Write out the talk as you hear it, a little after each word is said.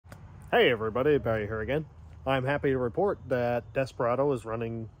Hey everybody, Barry here again. I'm happy to report that Desperado is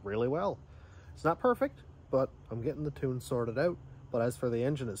running really well. It's not perfect, but I'm getting the tune sorted out. But as for the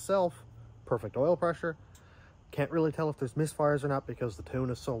engine itself, perfect oil pressure. Can't really tell if there's misfires or not because the tune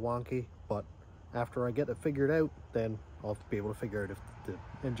is so wonky, but after I get it figured out, then I'll be able to figure out if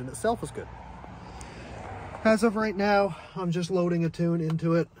the engine itself is good. As of right now, I'm just loading a tune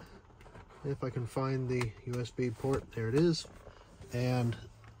into it. If I can find the USB port, there it is. And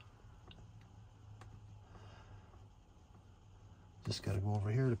just got to go over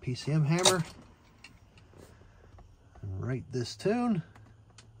here to PCM hammer and write this tune,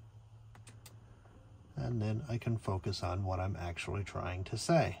 and then I can focus on what I'm actually trying to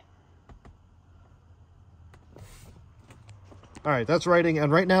say. All right, that's writing,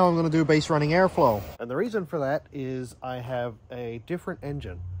 and right now I'm going to do base running airflow. And the reason for that is I have a different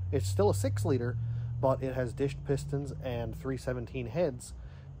engine. It's still a 6-liter, but it has dished pistons and 317 heads,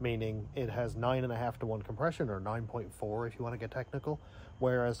 meaning it has 9.5 to 1 compression, or 9.4 if you want to get technical,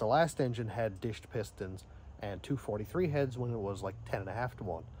 whereas the last engine had dished pistons and 243 heads when it was like 10.5 to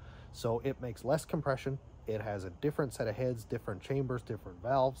 1. So it makes less compression, it has a different set of heads, different chambers, different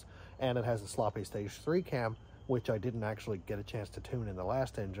valves, and it has a sloppy stage 3 cam, which I didn't actually get a chance to tune in the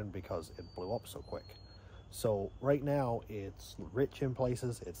last engine because it blew up so quick. So right now it's rich in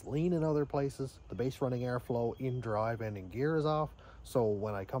places, it's lean in other places, the base running airflow in drive and in gear is off. So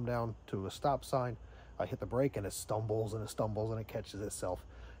when I come down to a stop sign, I hit the brake and it stumbles and it catches itself,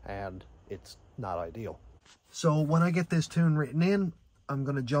 and it's not ideal. So when I get this tune written in, I'm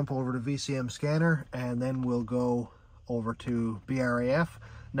going to jump over to VCM scanner and then we'll go over to BRAF.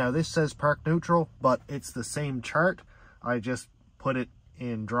 Now this says park neutral, but it's the same chart. I just put it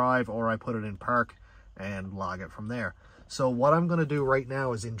in drive or I put it in park and log it from there. So what I'm going to do right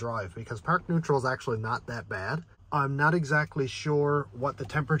now is in drive, because park neutral is actually not that bad. I'm not exactly sure what the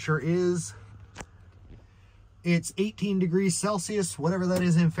temperature is. It's 18 degrees Celsius, whatever that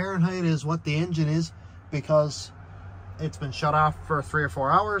is in Fahrenheit is what the engine is, because it's been shut off for 3 or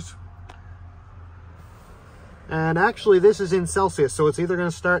 4 hours. And actually this is in Celsius, so it's either going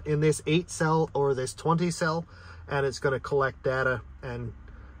to start in this 8 cell or this 20 cell, and it's going to collect data and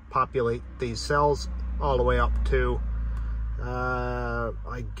populate these cells all the way up to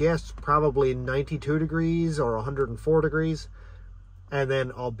I guess probably 92 degrees or 104 degrees, and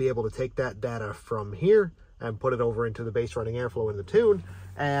then I'll be able to take that data from here and put it over into the base running airflow in the tune,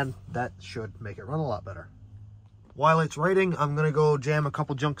 and that should make it run a lot better. While it's writing, I'm going to go jam a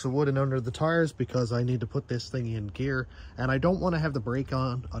couple chunks of wood in under the tires because I need to put this thing in gear, and I don't want to have the brake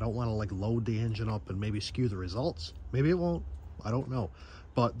on. I don't want to like load the engine up and maybe skew the results. Maybe it won't, I don't know.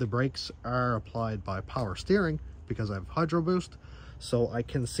 But the brakes are applied by power steering because I have hydro boost, so I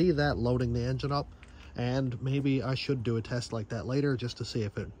can see that loading the engine up, and maybe I should do a test like that later just to see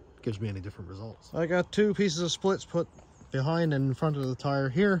if it gives me any different results. I got 2 pieces of splits put behind and in front of the tire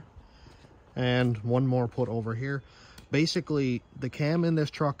here, and 1 more put over here. Basically, the cam in this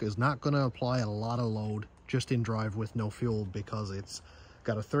truck is not going to apply a lot of load just in drive with no fuel because it's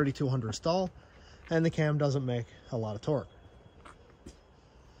got a 3200 stall and the cam doesn't make a lot of torque.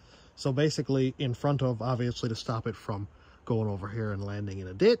 So basically in front of, obviously, to stop it from going over here and landing in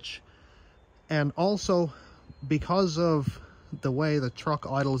a ditch. And also because of the way the truck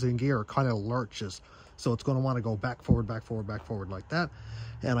idles in gear, it kind of lurches. So it's going to want to go back, forward, back, forward, back, forward like that.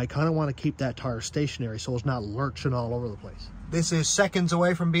 And I kind of want to keep that tire stationary so it's not lurching all over the place. This is seconds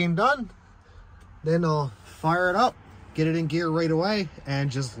away from being done. Then I'll fire it up, get it in gear right away,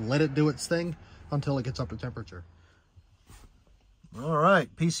 and just let it do its thing until it gets up to temperature. All right,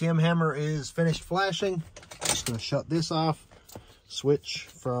 PCM hammer is finished flashing. Just going to shut this off, switch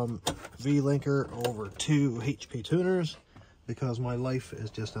from V-Linker over to HP tuners because my life is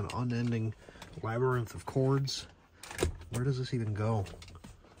just an unending labyrinth of cords. Where does this even go?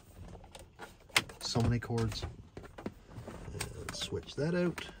 So many cords. And switch that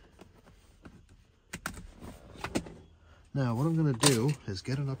out. Now what I'm going to do is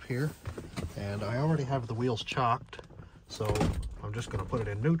get it up here, and I already have the wheels chalked, so I'm just going to put it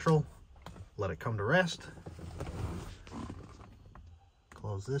in neutral, let it come to rest,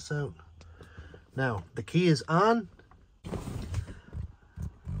 close this out. Now the key is on,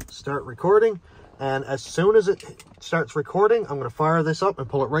 start recording, and as soon as it starts recording, I'm going to fire this up and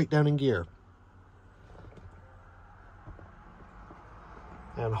pull it right down in gear.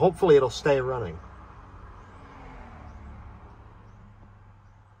 And hopefully it'll stay running.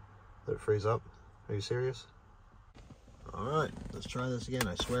 Did it freeze up? Are you serious? All right, let's try this again.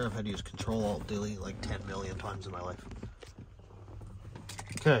 I swear I've had to use Control-Alt-Delete like 10 million times in my life.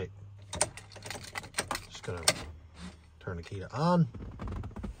 Okay. Just gonna turn the key to on.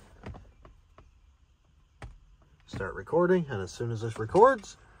 Start recording, and as soon as this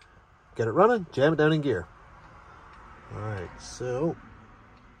records, get it running, jam it down in gear. All right, so,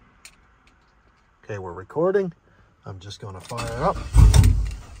 okay, we're recording. I'm just going to fire it up.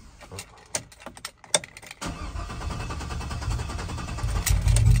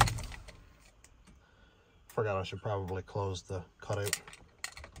 Forgot I should probably close the cutout.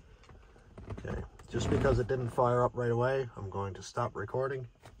 Okay, just because it didn't fire up right away, I'm going to stop recording.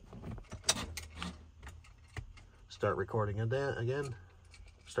 Start recording again.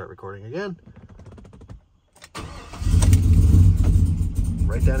 Start recording again.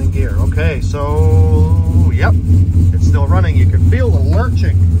 Right down in gear. Okay, so, yep, it's still running. You can feel the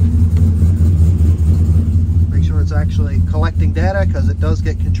lurching. Make sure it's actually collecting data, because it does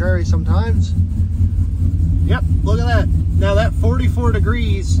get contrary sometimes. Yep, look at that. Now that 44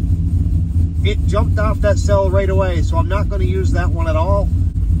 degrees, it jumped off that cell right away, so I'm not going to use that one at all.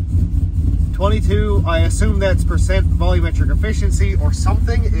 22, I assume that's percent volumetric efficiency or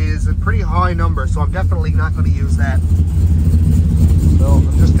something, is a pretty high number, so I'm definitely not going to use that. So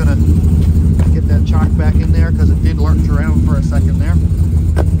I'm just going to get that chalk back in there, because it did lurch around for a second there.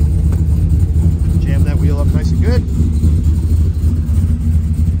 Jam that wheel up nice and good.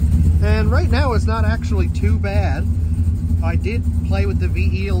 And right now it's not actually too bad. I did play with the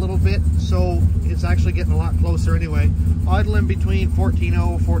VE a little bit, so it's actually getting a lot closer anyway. Idling between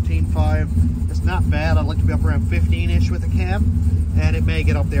 14.0, 14.5. It's not bad. I'd like to be up around 15-ish with the cam, and it may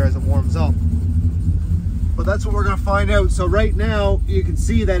get up there as it warms up. But that's what we're going to find out. So right now, you can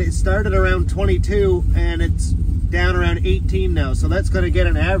see that it started around 22, and it's down around 18 now. So that's going to get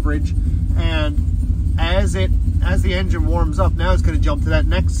an average, and as the engine warms up, now it's going to jump to that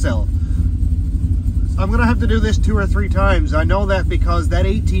next cell. I'm going to have to do this 2 or 3 times. I know that because that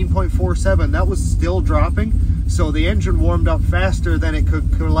 18.47, that was still dropping. So the engine warmed up faster than it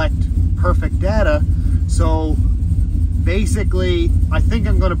could collect perfect data. So basically, I think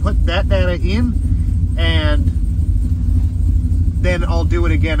I'm going to put that data in, and then I'll do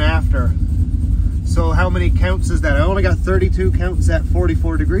it again after. So how many counts is that? I only got 32 counts at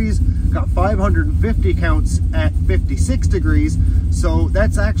 44 degrees. Got 550 counts at 56 degrees. So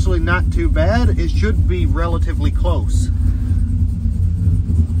that's actually not too bad. It should be relatively close.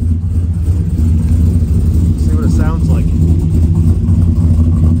 Let's see what it sounds like.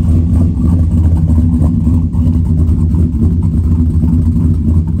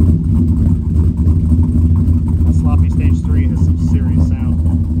 That sloppy stage 3 has some serious sound.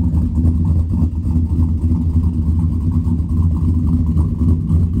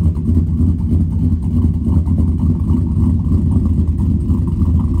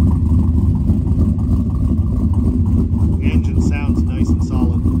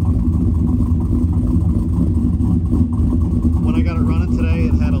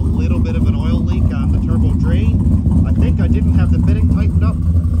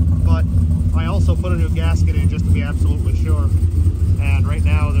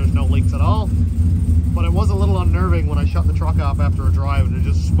 After a drive, and it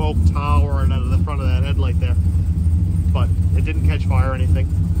just smoke towering out of the front of that headlight there, but it didn't catch fire or anything,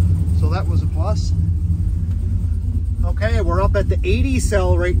 so that was a plus. Okay, we're up at the 80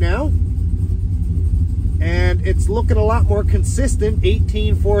 cell right now, and it's looking a lot more consistent.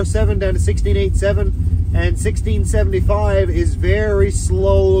 18.47 down to 16.87, and 16.75 is very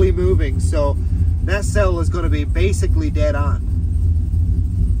slowly moving, so that cell is going to be basically dead on.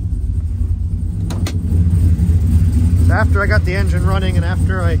 After I got the engine running, and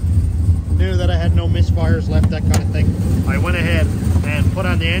after I knew that I had no misfires left, that kind of thing, I went ahead and put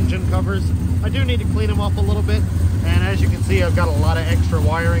on the engine covers. I do need to clean them up a little bit, and as you can see, I've got a lot of extra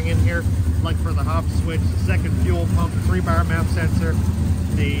wiring in here, like for the hop switch, the second fuel pump, the 3-bar map sensor,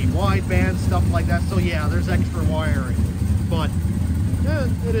 the wideband, stuff like that. So yeah, there's extra wiring, but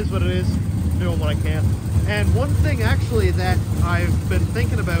it is what it is. Doing what I can. And one thing actually that I've been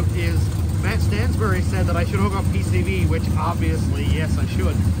thinking about is Matt Stansbury said that I should hook up PCV, which obviously, yes, I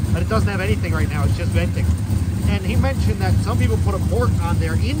should, but it doesn't have anything right now, it's just venting. And he mentioned that some people put a port on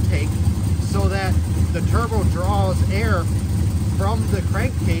their intake so that the turbo draws air from the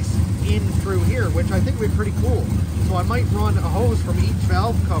crankcase in through here, which I think would be pretty cool. So I might run a hose from each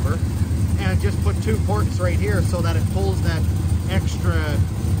valve cover and just put 2 ports right here so that it pulls that extra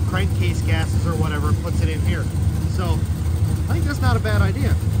crankcase gases or whatever and puts it in here. So I think that's not a bad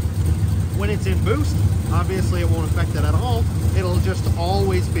idea. When it's in boost, obviously it won't affect it at all. It'll just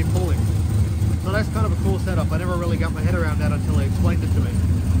always be pulling. So that's kind of a cool setup. I never really got my head around that until they explained it to me.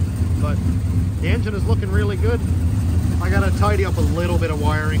 But the engine is looking really good. I gotta tidy up a little bit of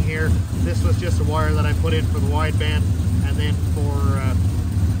wiring here. This was just a wire that I put in for the wideband, and then for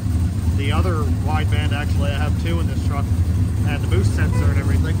the the other wideband. Actually, I have two in this truck, and the boost sensor and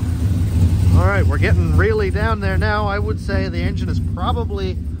everything. All right, we're getting really down there now. I would say the engine is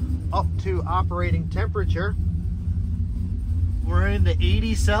probably up to operating temperature. We're in the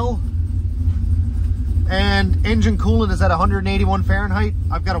 80 cell, and engine coolant is at 181 Fahrenheit.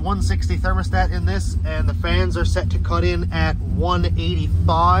 I've got a 160 thermostat in this, and the fans are set to cut in at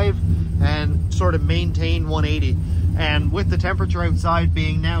 185 and sort of maintain 180. And with the temperature outside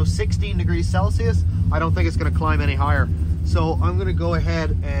being now 16 degrees Celsius, I don't think it's going to climb any higher. So I'm going to go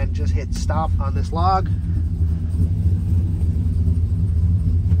ahead and just hit stop on this log.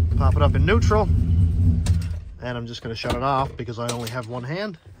 Pop it up in neutral. And I'm just going to shut it off because I only have one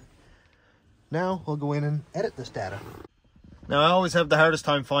hand. Now we'll go in and edit this data. Now I always have the hardest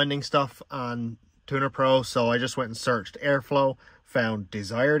time finding stuff on Tuner Pro, so I just went and searched airflow, found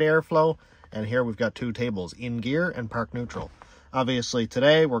desired airflow, and here we've got two tables, in gear and park neutral. Obviously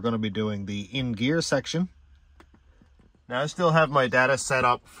today we're going to be doing the in gear section. Now I still have my data set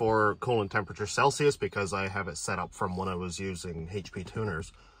up for coolant temperature Celsius because I have it set up from when I was using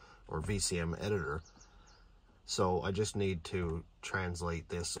hptuners or VCM editor. So I just need to translate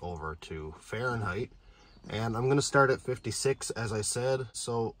this over to Fahrenheit. And I'm going to start at 56 as I said.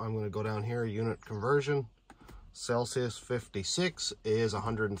 So I'm going to go down here, unit conversion. Celsius 56 is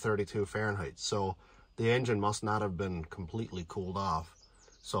 132 Fahrenheit. So the engine must not have been completely cooled off.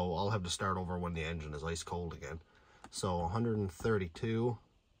 So I'll have to start over when the engine is ice cold again. So 132.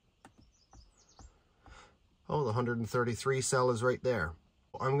 Oh, the 133 cell is right there.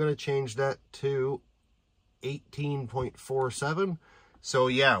 I'm going to change that to 18.47. So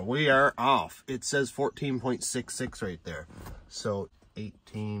yeah, we are off. It says 14.66 right there. So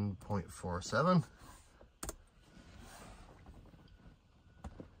 18.47.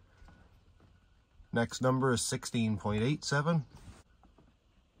 Next number is 16.87.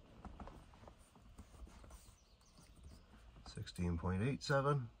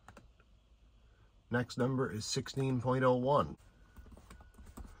 16.87. Next number is 16.01.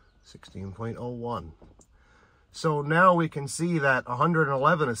 16.01. So now we can see that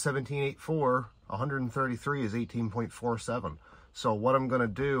 111 is 17.84, 133 is 18.47. So what I'm going to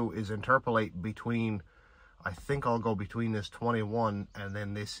do is interpolate between, I think I'll go between this 21 and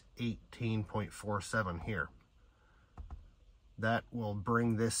then this 18.47 here. That will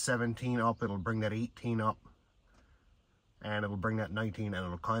bring this 17 up, it'll bring that 18 up, and it'll bring that 19, and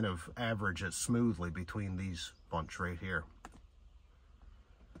it'll kind of average it smoothly between these bunch right here.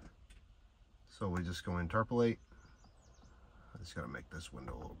 So we just go interpolate. I'm just going to make this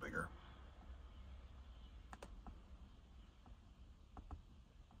window a little bigger.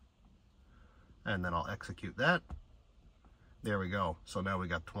 And then I'll execute that. There we go. So now we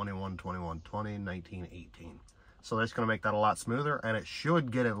got 21, 21, 20, 19, 18. So that's going to make that a lot smoother, and it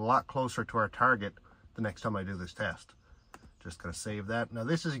should get it a lot closer to our target the next time I do this test. Just going to save that. Now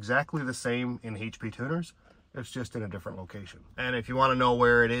this is exactly the same in hptuners. It's just in a different location. And if you want to know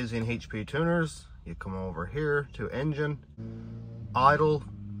where it is in hptuners, you come over here to engine, idle,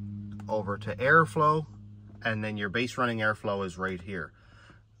 over to airflow, and then your base running airflow is right here.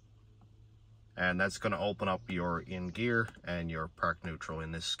 And that's going to open up your in gear and your park neutral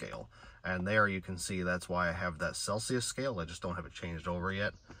in this scale. And there you can see that's why I have that Celsius scale. I just don't have it changed over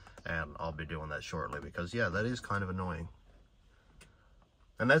yet. And I'll be doing that shortly because yeah, that is kind of annoying.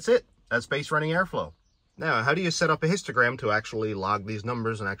 And that's it. That's base running airflow. Now, how do you set up a histogram to actually log these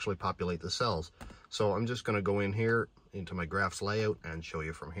numbers and actually populate the cells? So I'm just going to go in here into my graphs layout and show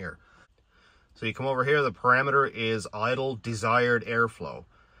you from here. So you come over here, the parameter is idle desired airflow.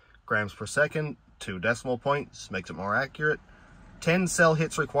 Grams per second, 2 decimal points, makes it more accurate. 10 cell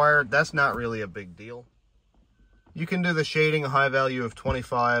hits required, that's not really a big deal. You can do the shading, a high value of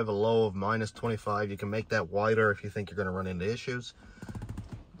 25, a low of minus 25. You can make that wider if you think you're going to run into issues.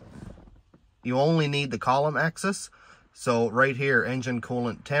 You only need the column axis. So right here, engine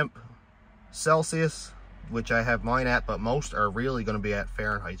coolant temp, Celsius, which I have mine at, but most are really going to be at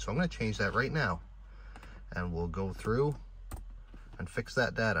Fahrenheit. So I'm going to change that right now. And we'll go through and fix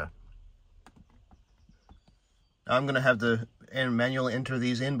that data. I'm going to have to manually enter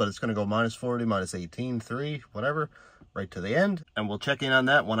these in, but it's going to go minus 40, minus 18, 3, whatever, right to the end. And we'll check in on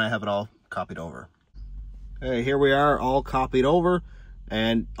that when I have it all copied over. Okay, here we are, all copied over.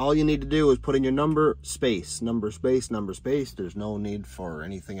 And all you need to do is put in your number, space, number, space, number, space. There's no need for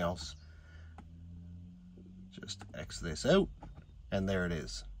anything else. Just X this out, and there it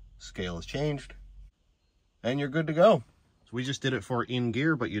is. Scale is changed, and you're good to go. So we just did it for in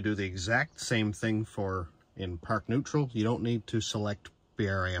gear, but you do the exact same thing for in park neutral. You don't need to select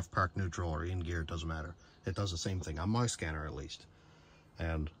BRAF park neutral or in gear, it doesn't matter. It does the same thing on my scanner at least.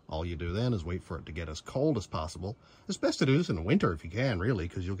 And all you do then is wait for it to get as cold as possible. It's best to do this in the winter if you can, really,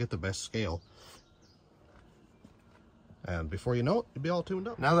 because you'll get the best scale. And before you know it, you'll be all tuned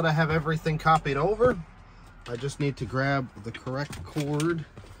up. Now that I have everything copied over, I just need to grab the correct cord,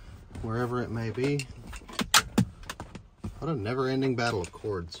 wherever it may be. What a never-ending battle of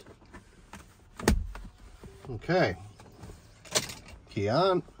cords. Okay. Key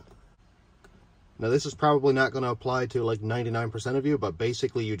on. Now this is probably not going to apply to like 99% of you, but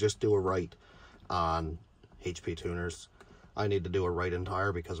basically you just do a right on HP tuners. I need to do a right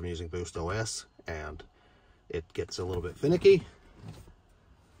entire because I'm using Boost OS and it gets a little bit finicky.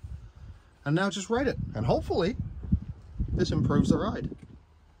 And now just write it, and hopefully this improves the ride.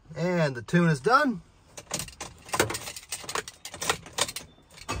 And the tune is done.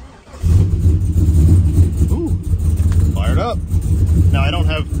 Ooh, fired up. Now I don't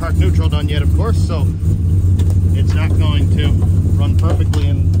have park neutral done yet, of course, so it's not going to run perfectly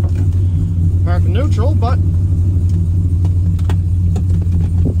in park neutral, but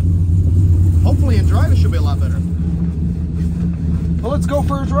hopefully in drive it should be a lot better. Well, let's go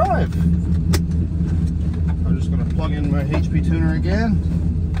for a drive. I'm just going to plug in my HP tuner again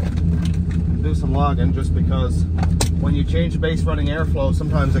and do some logging, just because when you change base running airflow,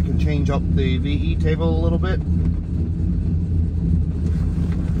 sometimes it can change up the VE table a little bit.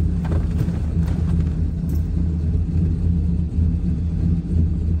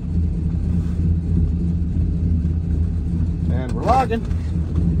 And we're logging.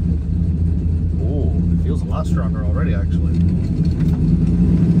 Feels a lot stronger already, actually.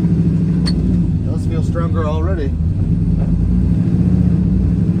 It does feel stronger already.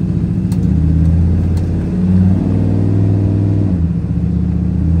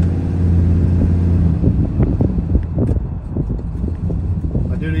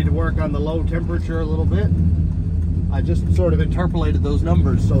 I do need to work on the low temperature a little bit. I just sort of interpolated those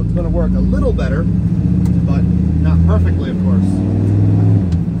numbers, so it's going to work a little better, but not perfectly, of course.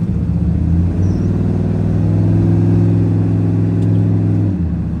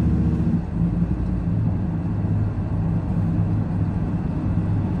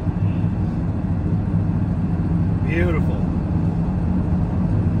 Beautiful.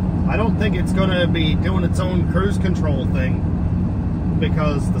 I don't think it's going to be doing its own cruise control thing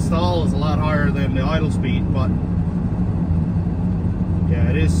because the stall is a lot higher than the idle speed, but yeah,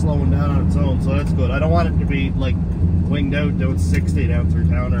 it is slowing down on its own, so that's good. I don't want it to be like winged out doing 60 down through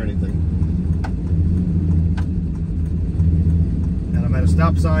town or anything. And I'm at a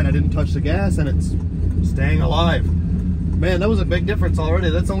stop sign, I didn't touch the gas, and it's staying alive. Man, that was a big difference already.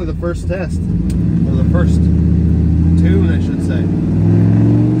 That's only the first test, or the first tune, I should say.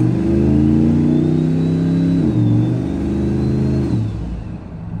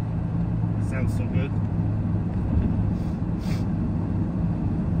 Sounds so good.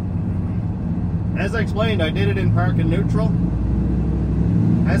 As I explained, I did it in park and neutral.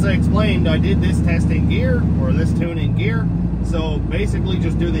 As I explained, I did this test in gear, or this tune in gear. So basically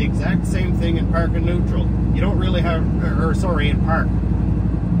just do the exact same thing in park and neutral. You don't really have, in park.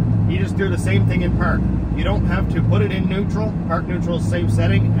 You just do the same thing in park. You don't have to put it in neutral. Park neutral is the same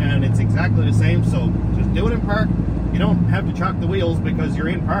setting and it's exactly the same, so just do it in park. You don't have to chock the wheels because you're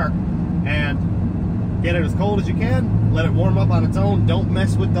in park, and get it as cold as you can. Let it warm up on its own. Don't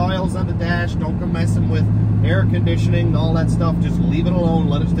mess with dials on the dash. Don't come messing with air conditioning, all that stuff. Just leave it alone,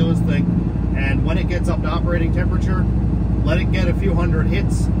 let it do its thing. And when it gets up to operating temperature, let it get a few hundred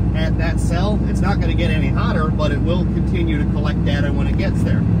hits at that cell. It's not going to get any hotter, but it will continue to collect data when it gets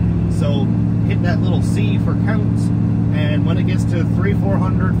there. So hit that little C for counts, and when it gets to 300,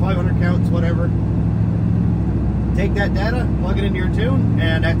 400, 500 counts, whatever, take that data, plug it into your tune,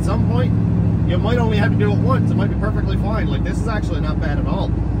 and at some point, you might only have to do it once. It might be perfectly fine. Like, this is actually not bad at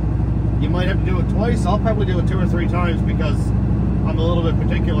all. You might have to do it twice. I'll probably do it 2 or 3 times because I'm a little bit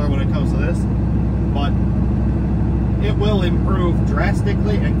particular when it comes to this, but it will improve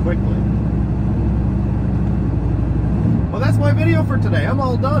drastically and quickly. Well, that's my video for today. I'm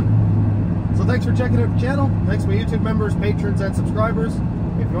all done. So thanks for checking out the channel. Thanks to my YouTube members, patrons, and subscribers.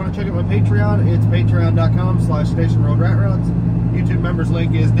 If you want to check out my Patreon, it's patreon.com/stationroadratrods. YouTube members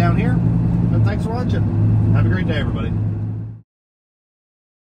link is down here. And thanks for watching. Have a great day, everybody.